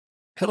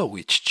Hello,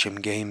 it's Jim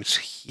Games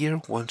here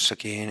once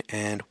again,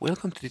 and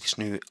welcome to this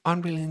new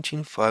Unreal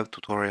Engine 5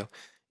 tutorial.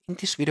 In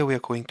this video we are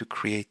going to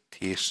create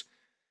this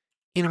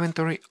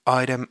inventory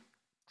item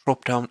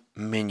drop-down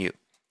menu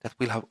that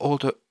will have all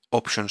the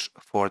options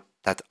for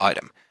that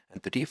item,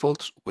 and the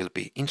defaults will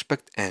be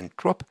inspect and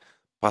drop,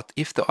 but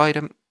if the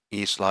item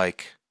is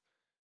like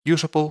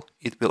usable,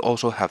 it will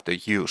also have the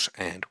use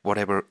and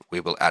whatever we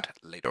will add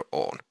later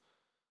on.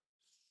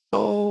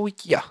 So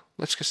yeah,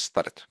 let's get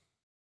started.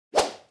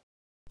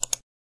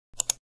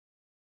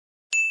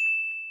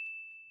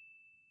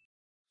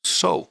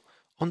 So,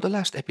 on the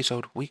last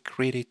episode, we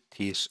created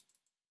these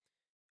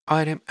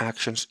item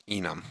actions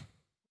enum.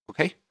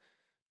 Okay,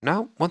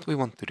 now what we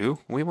want to do,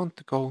 we want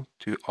to go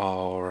to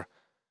our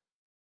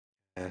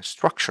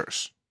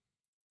structures,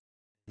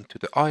 into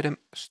the item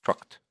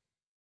struct.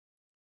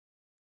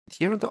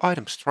 Here in the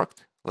item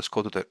struct, let's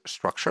go to the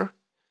structure,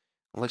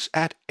 and let's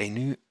add a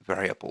new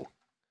variable.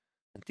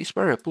 And this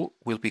variable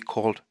will be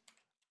called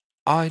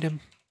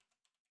item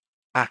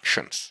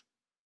actions.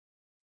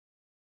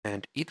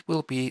 And it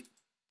will be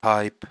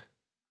type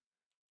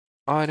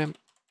item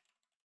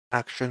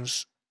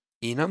actions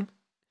enum,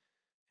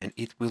 and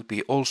it will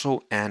be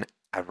also an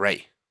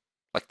array,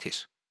 like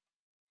this.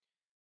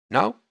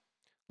 Now,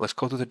 let's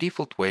go to the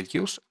default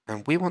values,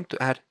 and we want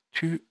to add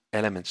two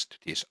elements to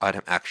these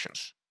item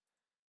actions.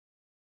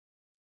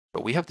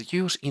 So we have the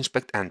use,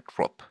 inspect, and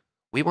drop.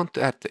 We want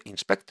to add the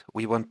inspect.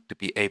 We want to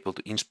be able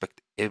to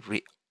inspect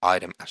every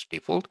item as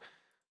default.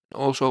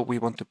 And also, we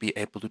want to be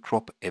able to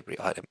drop every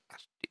item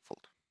as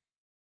default.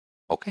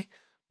 Okay,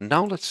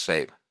 now let's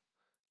save.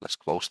 Let's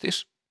close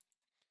this.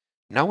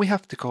 Now we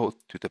have to go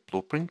to the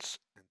blueprints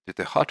and to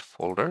the HUD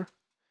folder.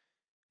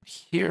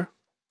 Here,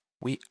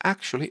 we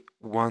actually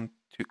want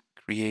to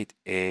create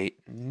a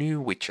new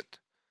widget.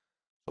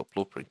 So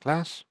blueprint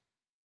class,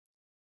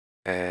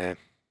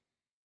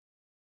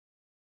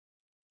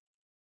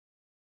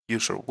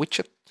 user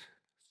widget,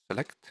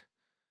 select,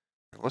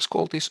 and let's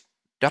call this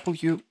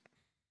W.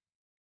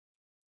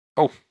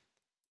 Oh,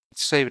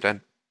 it's saved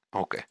and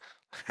okay.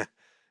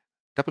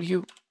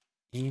 W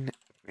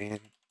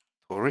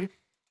inventory,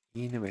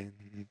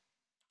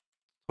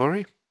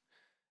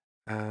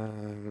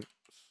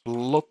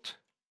 slot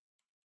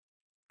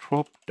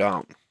drop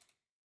down,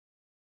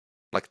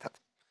 like that.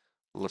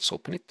 Let's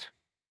open it.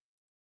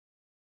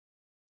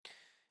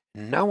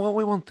 Now what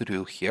we want to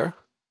do here,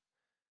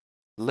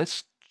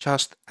 let's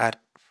just add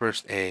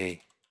first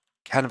a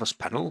canvas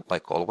panel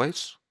like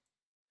always.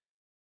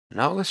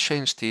 Now let's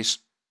change this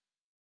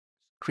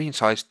screen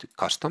size to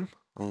custom,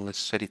 and let's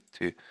set it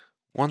to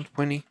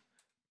 120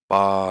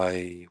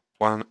 by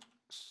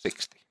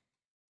 160.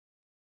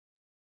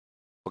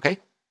 Okay.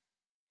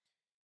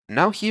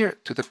 Now here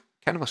to the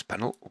canvas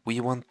panel, we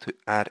want to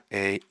add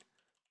a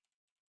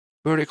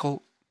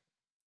vertical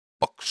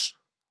box.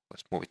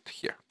 Let's move it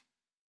here.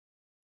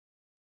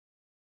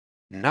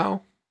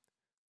 Now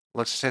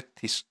let's set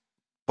this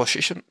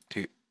position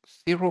to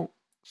 0,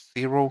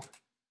 0,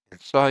 and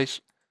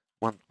size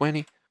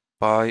 120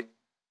 by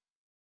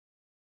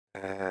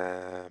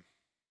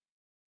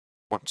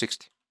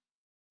 160.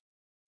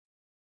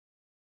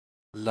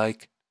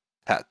 Like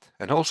that.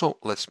 And also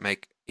let's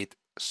make it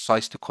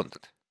size to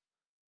content.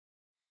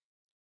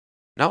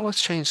 Now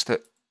let's change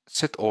the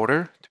set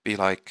order to be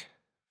like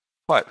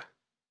 5.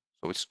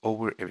 So it's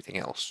over everything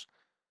else.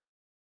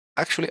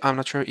 Actually, I'm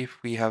not sure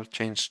if we have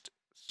changed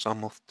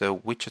some of the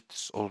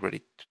widgets already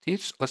to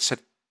this. Let's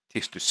set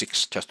this to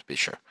 6 just to be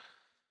sure.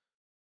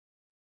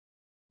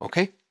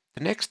 Okay,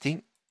 the next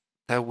thing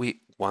that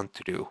we want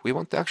to do, we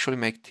want to actually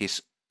make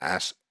this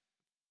as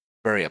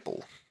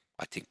variable,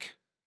 I think.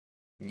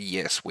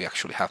 Yes, we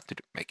actually have to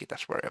make it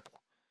as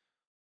variable.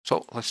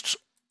 So let's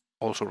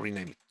also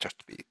rename it just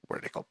to be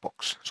vertical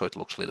box, so it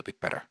looks a little bit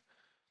better.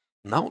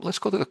 Now let's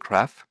go to the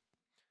graph.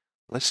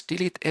 Let's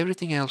delete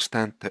everything else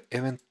than the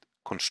event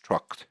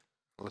construct.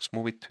 Let's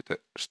move it to the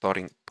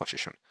starting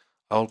position.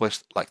 I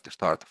always like to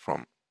start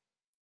from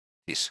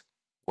this,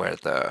 where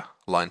the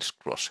lines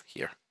cross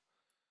here.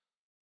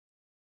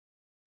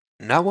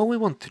 Now what we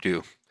want to do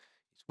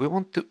is we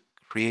want to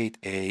create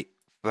a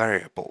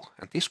variable,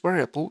 and this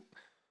variable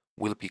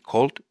will be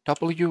called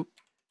W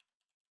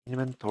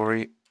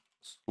inventory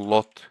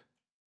slot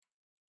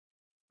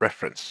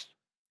reference.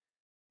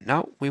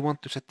 Now we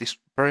want to set this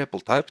variable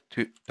type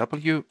to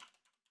W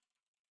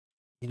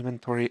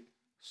inventory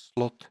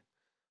slot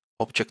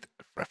object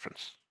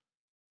reference.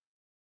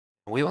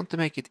 We want to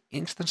make it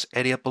instance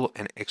editable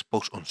and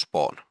expose on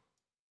spawn.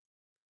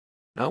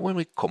 Now when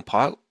we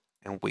compile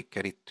and we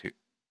get it to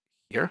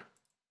here,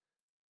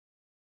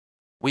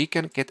 we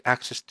can get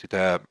access to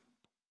the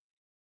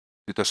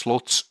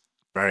slots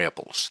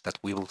variables that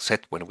we will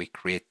set when we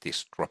create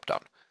this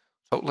dropdown.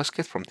 So let's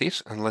get from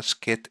this and let's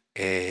get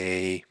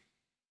a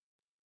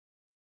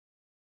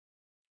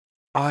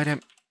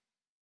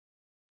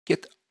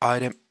get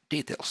item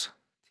details,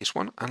 this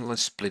one, and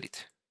let's split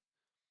it.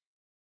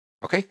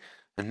 Okay,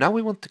 and now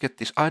we want to get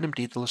this item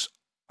details,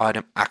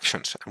 item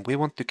actions, and we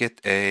want to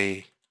get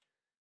the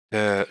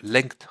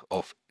length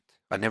of it.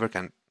 I never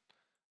can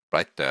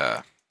write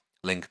the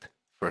length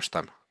first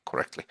time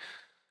correctly.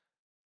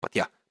 But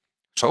yeah,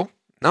 so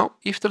now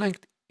if the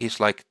length is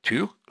like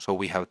 2, so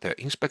we have the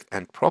inspect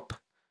and prop,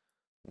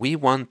 we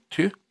want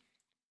to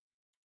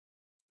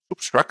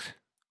subtract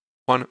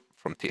 1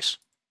 from this.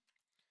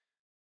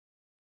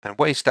 And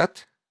why is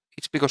that?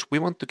 It's because we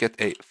want to get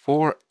a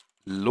for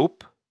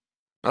loop,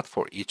 not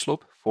for each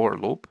loop, for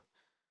loop.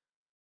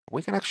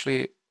 We can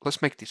actually,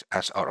 let's make this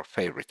as our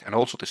favorite, and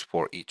also this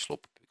for each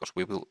loop, because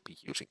we will be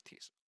using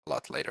these a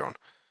lot later on.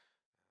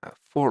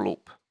 For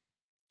loop.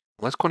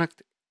 Let's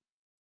connect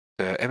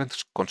the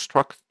events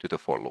construct to the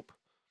for loop.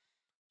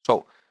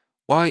 So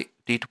why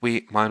did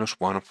we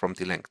 -1 from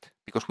the length?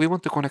 Because we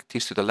want to connect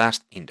this to the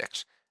last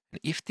index. And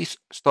if this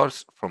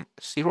starts from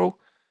 0,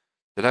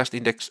 the last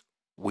index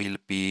will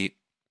be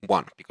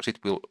 1, because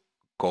it will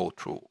go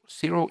through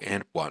 0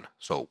 and 1.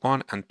 So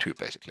 1 and 2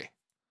 basically.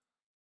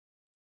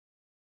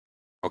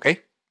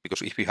 Okay?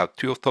 Because if we have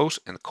 2 of those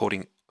and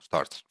coding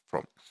starts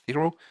from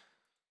 0,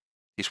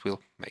 this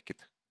will make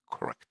it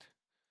correct.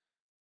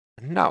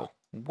 Now,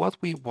 what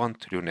we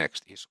want to do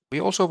next is we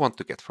also want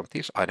to get from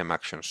these item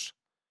actions,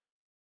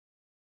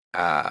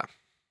 and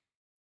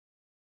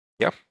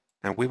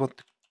we want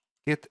to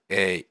get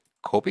a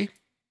copy.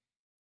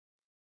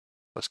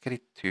 Let's get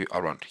it to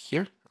around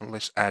here, and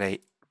let's add a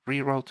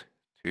reroute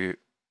to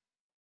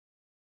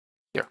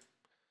here.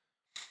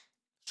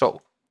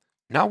 So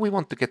now we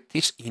want to get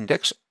this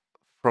index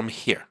from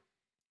here.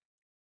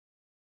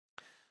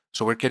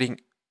 So we're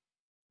getting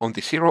on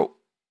the 0,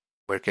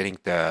 we're getting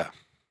the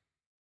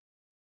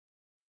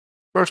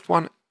first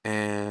one,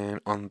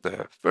 and on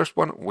the first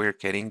one, we're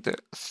getting the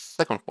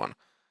second one.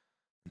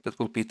 That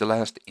will be the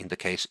last in the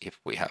case if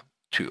we have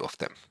 2 of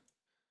them.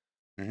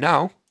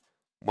 Now,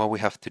 what we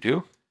have to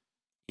do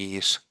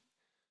is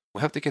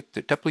we have to get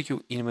the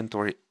W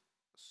inventory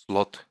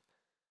slot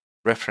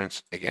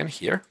reference again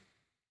here.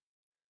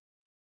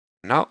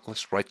 Now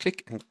let's right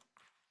click and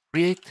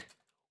create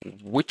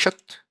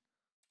widget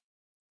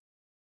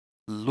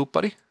loop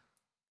body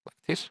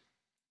like this.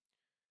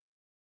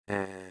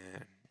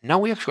 And now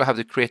we actually have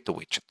to create the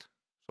widget.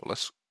 So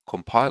let's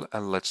compile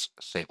and let's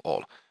save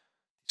all.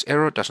 This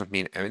error doesn't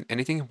mean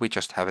anything, we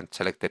just haven't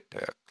selected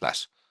the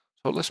class.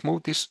 So let's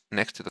move this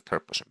next to the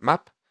third person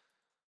map.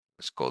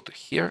 Let's go to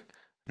here.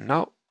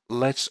 Now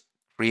let's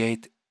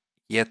create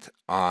yet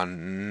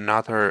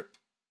another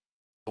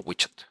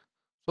widget.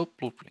 So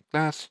blueprint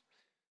class,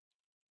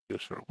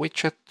 user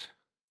widget.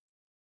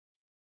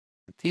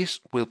 This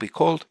will be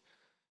called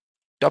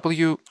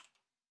W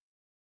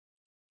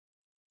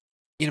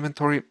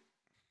inventory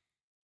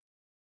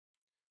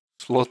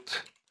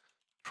slot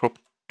drop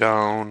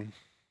down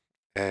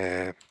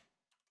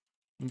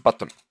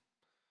button.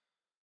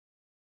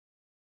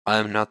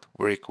 I'm not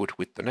very good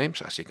with the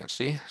names, as you can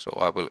see, so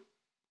I will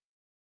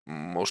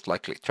most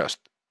likely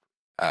just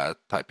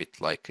type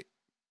it like,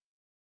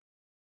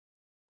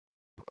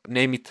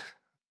 name it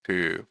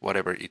to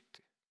whatever it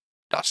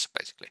does,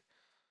 basically.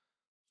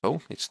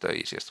 So it's the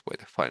easiest way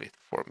to find it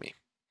for me.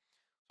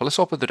 So let's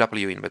open the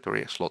W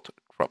inventory slot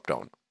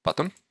drop-down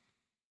button.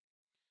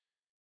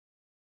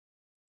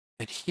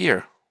 And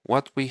here,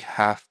 what we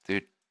have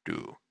to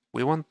do,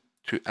 we want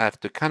to add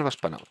the canvas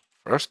panel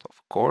first,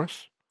 of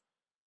course.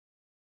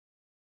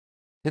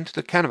 Then to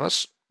the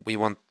canvas, we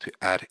want to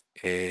add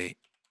a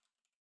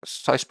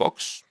size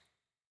box.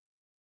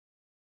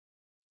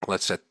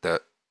 Let's set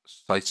the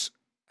size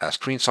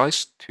screen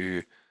size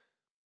to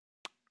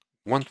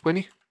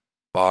 120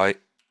 by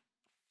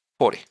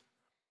 40.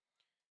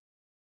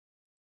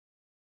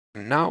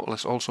 Now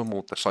let's also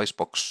move the size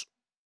box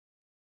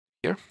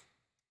here.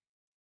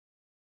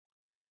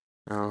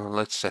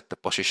 Let's set the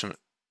position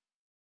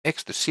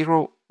X to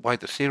 0, Y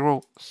to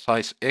 0,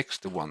 size X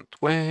to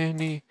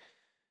 120,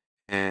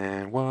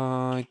 and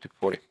Y to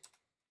 40.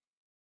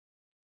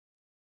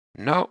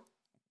 Now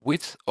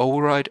width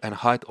override and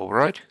height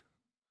override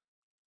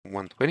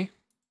 120,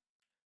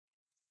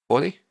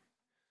 40,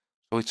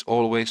 so it's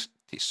always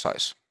this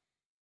size.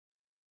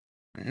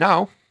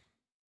 Now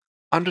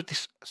under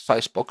this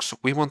size box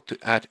we want to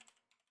add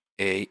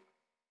a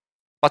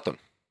button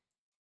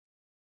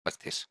like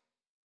this.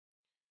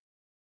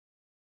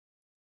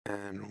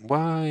 And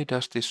why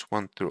does this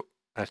want to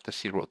add the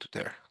 0 to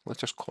there? Let's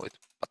just call it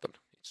button,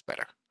 it's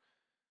better.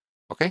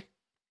 Okay,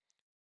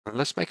 and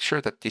let's make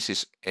sure that this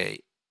is a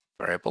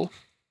variable.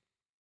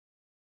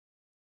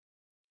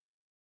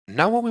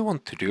 Now what we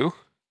want to do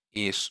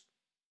is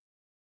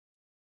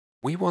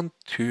we want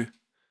to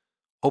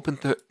open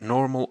the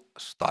normal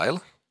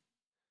style.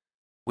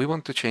 We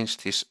want to change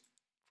this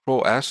raw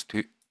as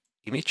to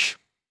image.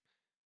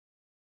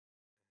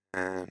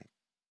 And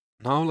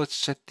now let's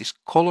set this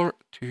color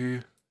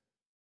to,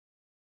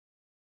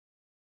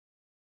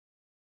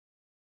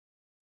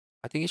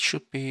 I think it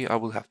should be, I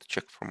will have to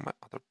check from my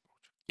other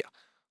project. Yeah,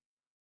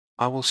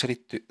 I will set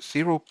it to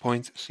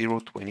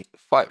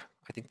 0.025.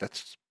 I think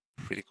that's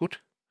pretty good.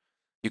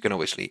 You can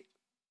obviously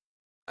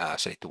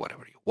set it to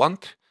whatever you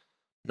want.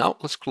 Now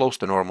let's close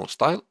the normal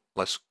style.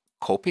 Let's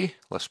copy,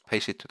 let's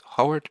paste it to the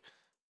hovered,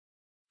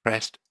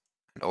 pressed,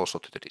 and also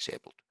to the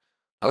disabled.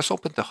 Now let's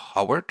open the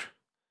hovered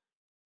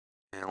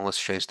and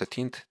let's change the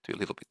tint to a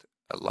little bit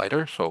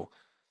lighter. So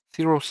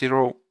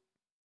 0.05.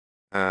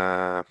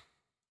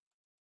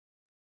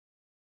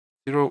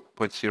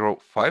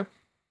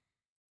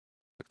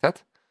 Like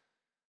that.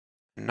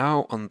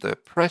 Now on the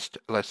pressed,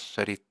 let's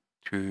set it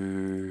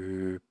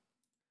to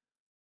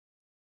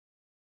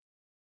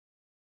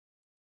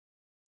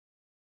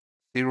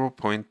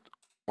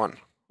 0.1,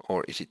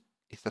 or is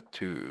that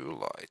too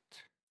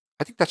light?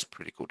 I think that's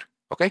pretty good.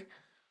 Okay.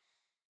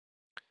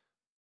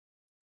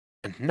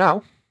 And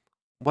now,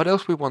 what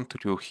else we want to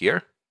do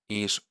here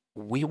is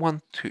we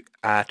want to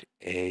add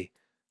a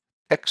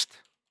text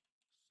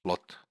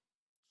slot.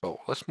 So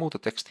let's move the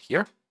text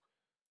here.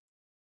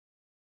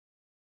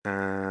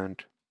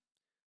 And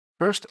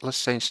first,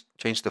 let's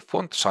change the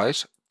font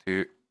size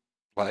to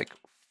like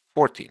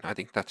 14. I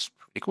think that's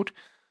pretty good.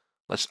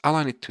 Let's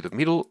align it to the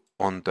middle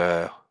on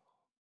the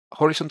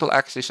horizontal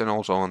axis and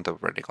also on the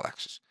vertical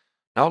axis.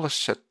 Now let's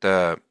set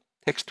the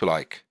text to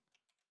like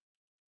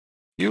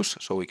use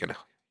so we can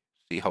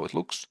see how it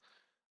looks.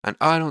 And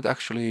I don't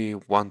actually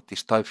want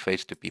this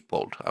typeface to be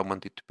bold. I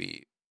want it to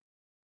be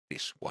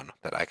this one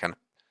that I can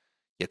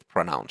yet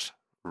pronounce.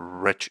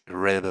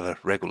 Regular.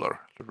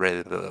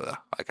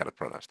 I cannot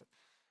pronounce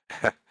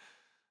that.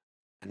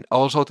 And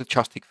also the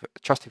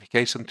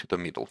justification to the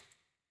middle,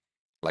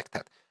 like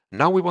that.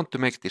 Now we want to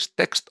make this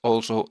text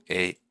also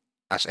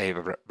as a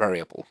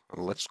variable.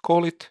 Let's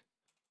call it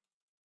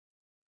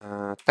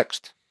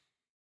text.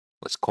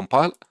 Let's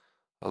compile.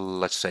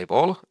 Let's save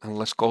all, and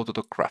let's go to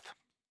the graph.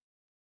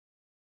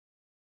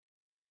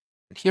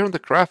 And here on the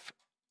graph,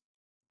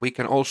 we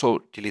can also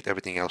delete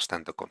everything else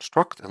than the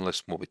construct, and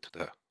let's move it to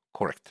the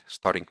correct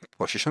starting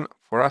position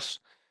for us.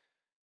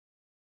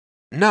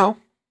 Now,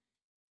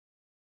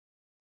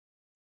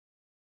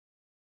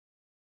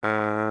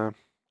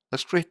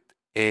 let's create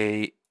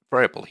a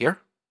variable here.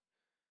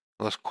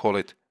 Let's call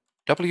it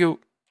w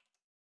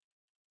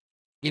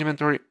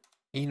inventory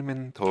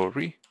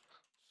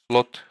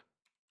slot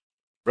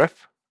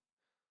ref,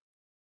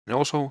 and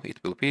also it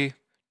will be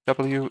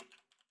w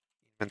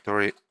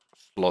inventory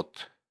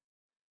slot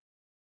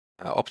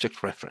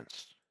object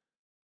reference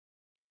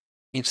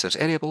instance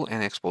enable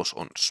and expose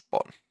on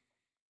spawn.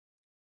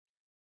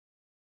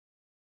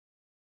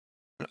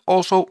 And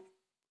also,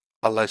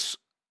 let's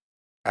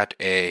add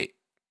a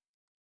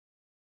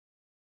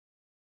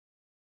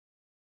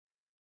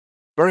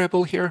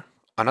variable here,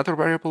 another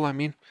variable I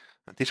mean,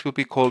 and this will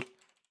be called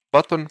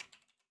button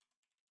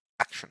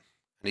action,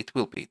 and it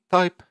will be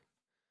type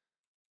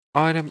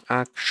item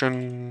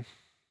action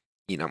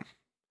enum.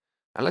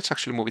 And let's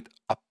actually move it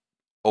up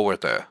over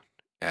the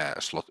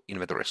slot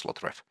inventory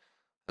slot ref.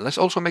 And let's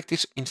also make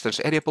this instance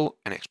editable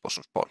and expose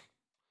on spawn.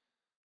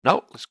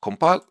 Now let's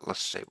compile,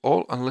 let's save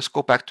all, and let's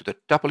go back to the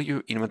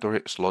W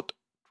inventory slot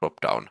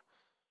dropdown.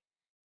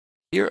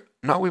 Here,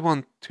 now we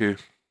want to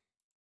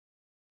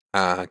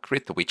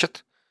create the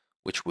widget,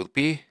 which will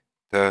be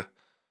the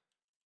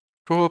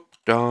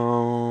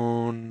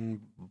dropdown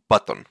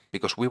button,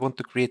 because we want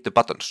to create the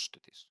buttons to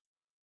this.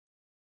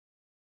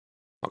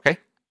 Okay.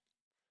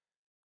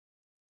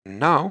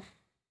 Now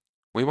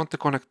we want to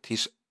connect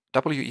this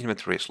W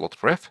inventory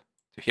slot ref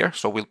to here,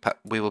 so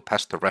we will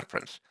pass the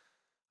reference,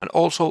 and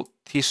also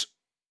this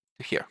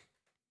to here.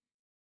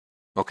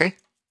 Okay.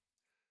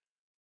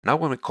 Now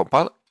when we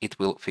compile, it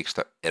will fix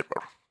the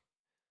error.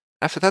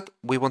 After that,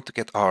 we want to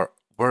get our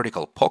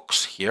vertical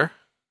box here,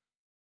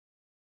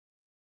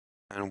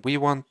 and we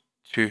want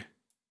to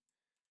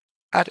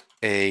add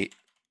a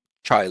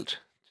child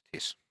to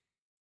this,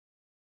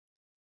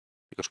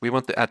 because we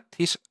want to add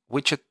this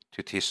widget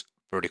to this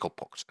vertical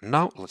box.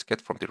 Now let's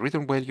get from the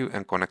return value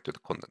and connect to the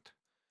content.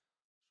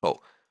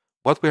 So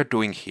what we're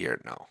doing here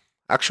now,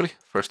 actually,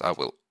 first I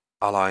will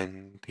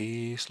align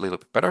this a little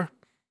bit better,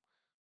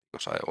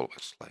 because I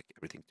always like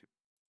everything to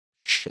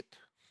shit.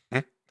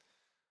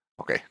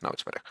 Okay, now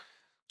it's better.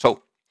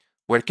 So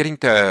we're getting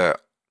the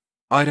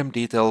item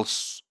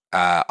details,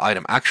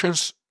 item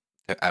actions,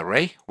 the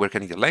array. We're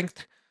getting the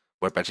length.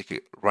 We're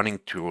basically running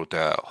through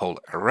the whole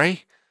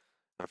array.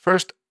 And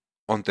first,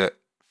 on the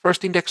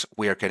first index,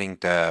 we are getting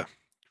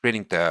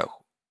creating the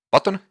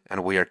button,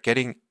 and we are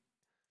getting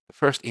the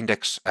first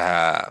index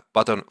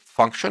button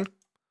function,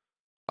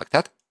 like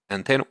that.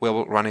 And then we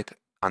will run it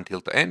until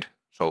the end.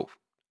 So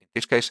in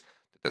this case,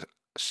 the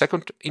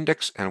second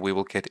index, and we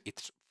will get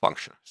its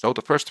function. So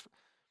the first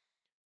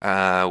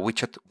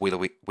widget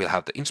will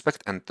have the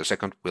inspect, and the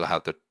second will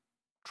have the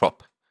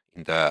drop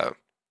in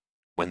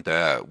when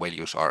the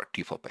values are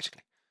default,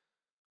 basically.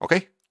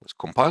 Okay, let's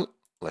compile,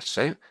 let's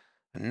save.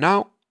 And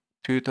now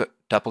to the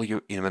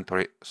W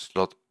inventory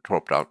slot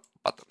dropdown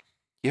button.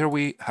 Here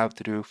we have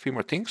to do a few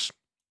more things.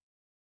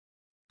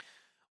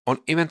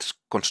 On events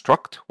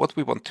construct, what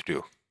we want to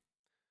do,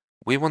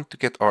 we want to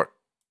get our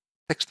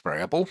text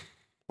variable.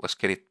 Let's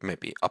get it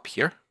maybe up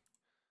here,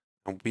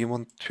 and we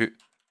want to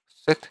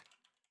set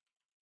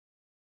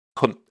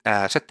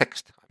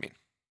text. I mean,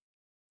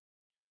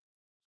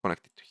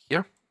 connect it to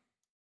here.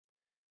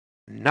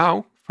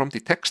 Now from the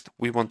text,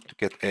 we want to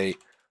get a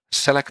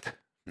select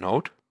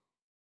node,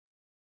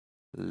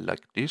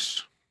 like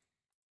this.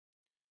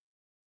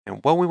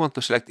 And what we want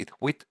to select it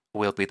with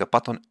will be the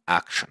button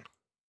action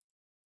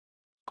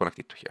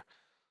connected to here.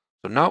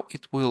 So now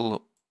it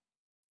will,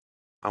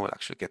 I will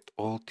actually get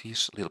all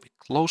these a little bit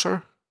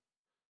closer.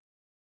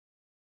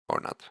 Or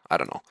not, I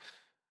don't know.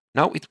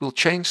 Now it will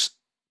change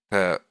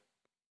the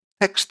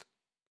text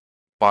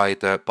by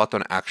the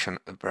button action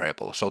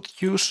variable. So the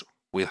use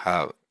will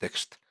have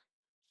text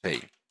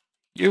saying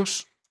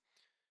use.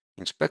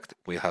 Inspect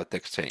will have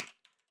text saying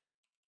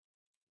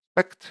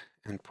inspect.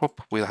 And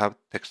drop will have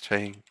text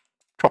saying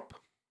drop.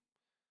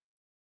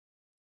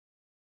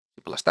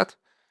 Simple as that.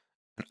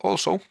 And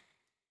also,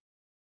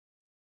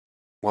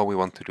 what we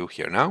want to do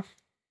here now,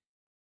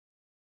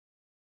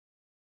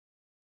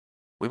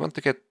 we want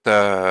to get,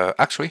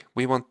 actually,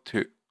 we want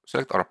to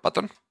select our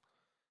button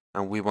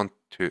and we want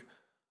to,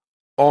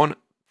 on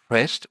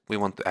pressed, we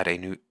want to add a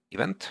new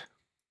event.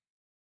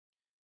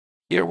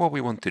 Here, what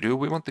we want to do,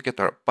 we want to get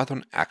our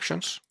button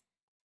actions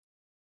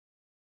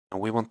and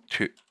we want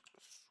to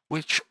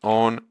switch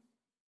on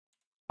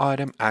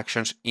item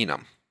actions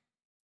enum,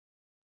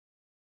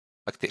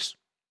 like this.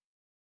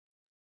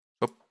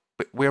 So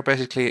we're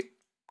basically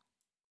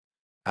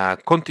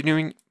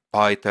continuing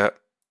by the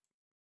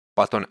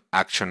button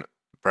action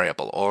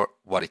variable or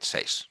what it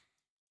says.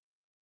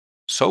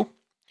 So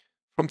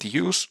from the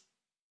use,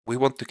 we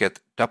want to get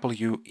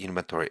W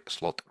inventory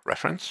slot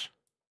reference.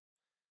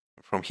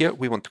 From here,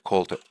 we want to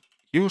call the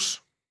use,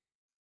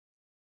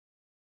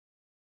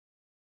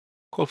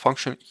 call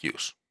function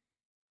use.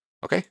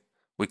 Okay,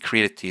 we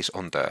created these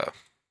on the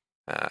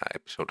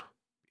episode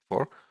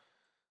before.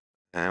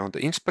 And on the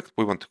inspect,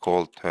 we want to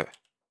call the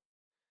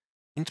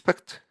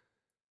inspect.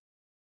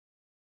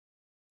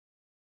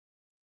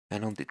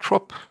 And on the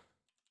drop,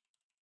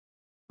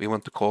 we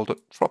want to call the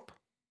drop.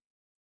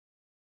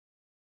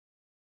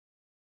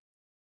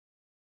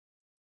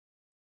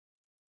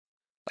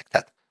 Like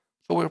that.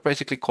 So we're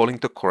basically calling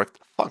the correct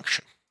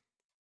function.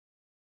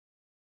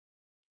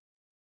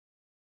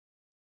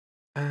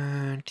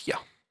 And yeah,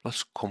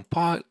 let's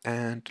compile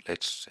and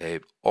let's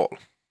save all.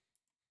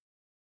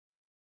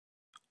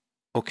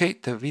 Okay,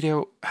 the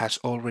video has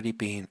already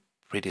been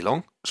pretty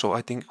long, so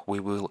I think we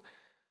will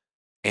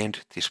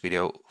end this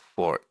video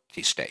for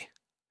this day.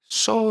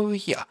 So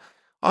yeah,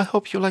 I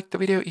hope you liked the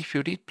video. If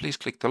you did, please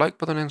click the like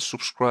button and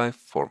subscribe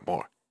for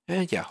more.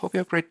 And yeah, hope you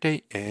have a great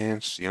day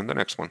and see you on the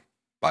next one.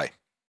 Bye.